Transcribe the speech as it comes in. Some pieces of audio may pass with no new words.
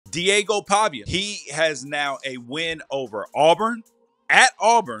Diego Pavia, he has now a win over Auburn, at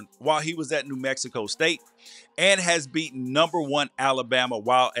Auburn while he was at New Mexico State, and has beaten #1 Alabama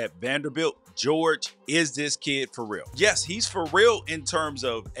while at Vanderbilt. George, is this kid for real? Yes, he's for real in terms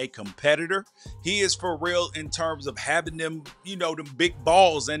of a competitor. He is for real in terms of having them, them big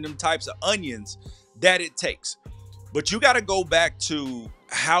balls and them types of onions that it takes. But you got to go back to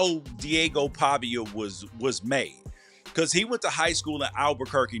how Diego Pavia was made, because he went to high school in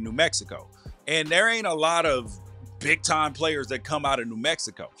Albuquerque, New Mexico, and there ain't a lot of big time players that come out of New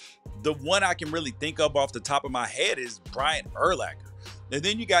Mexico. The one I can really think of off the top of my head is Brian Urlacher. And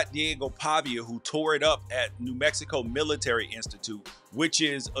then you got Diego Pavia, who tore it up at New Mexico Military Institute, which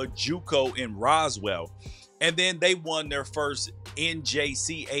is a JUCO in Roswell. And then they won their first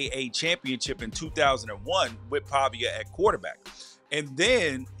NJCAA championship in 2001 with Pavia at quarterback. And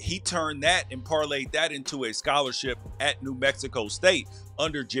then he turned that and parlayed that into a scholarship at New Mexico State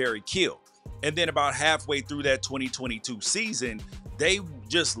under Jerry Kill. And then about halfway through that 2022 season, they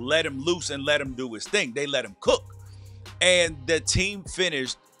just let him loose and let him do his thing. They let him cook. And the team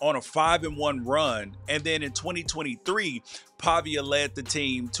finished on a 5-1 run. And then in 2023, Pavia led the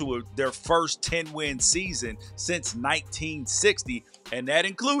team to their first 10-win season since 1960. And that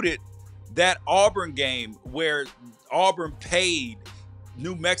included that Auburn game where Auburn paid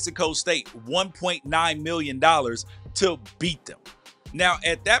New Mexico State $1.9 million to beat them. Now,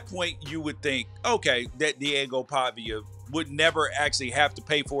 at that point, you would think, okay, that Diego Pavia would never actually have to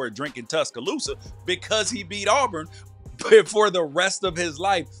pay for a drink in Tuscaloosa because he beat Auburn for the rest of his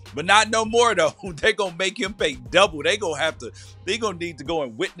life. But not no more, though. They're going to make him pay double. They're going to need to go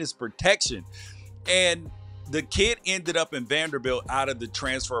in witness protection. And the kid ended up in Vanderbilt out of the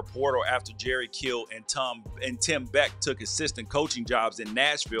transfer portal after Jerry Kill and Tim Beck took assistant coaching jobs in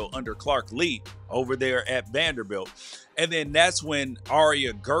Nashville under Clark Lee over there at Vanderbilt. And then that's when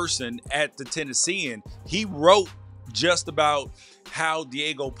Aria Gerson at the Tennessean, he wrote just about how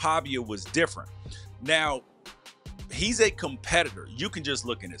Diego Pavia was different. Now, he's a competitor. You can just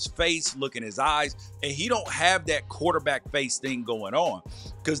look in his face, look in his eyes, and he don't have that quarterback face thing going on,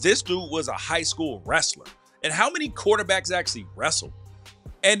 because this dude was a high school wrestler. And how many quarterbacks actually wrestle?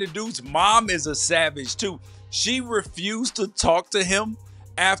 And the dude's mom is a savage too. She refused to talk to him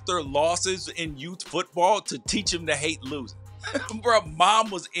after losses in youth football to teach him to hate losing. Bro, mom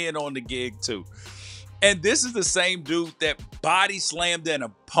was in on the gig too. And this is the same dude that body slammed an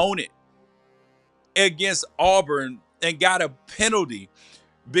opponent against Auburn and got a penalty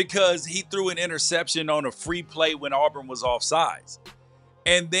because he threw an interception on a free play when Auburn was offsides.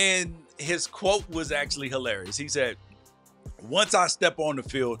 And then his quote was actually hilarious. He said, "Once I step on the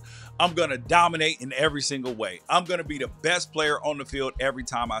field, I'm going to dominate in every single way. I'm going to be the best player on the field every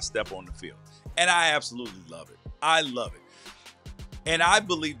time I step on the field." And I absolutely love it. I love it. And I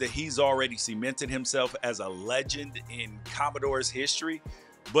believe that he's already cemented himself as a legend in Commodores history.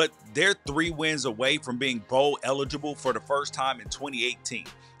 But they're 3 wins away from being bowl eligible for the first time in 2018.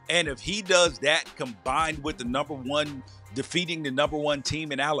 And if he does that combined with defeating the #1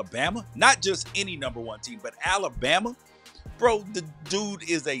 team in Alabama, not just any #1 team, but Alabama, bro, the dude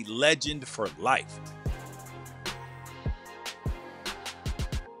is a legend for life.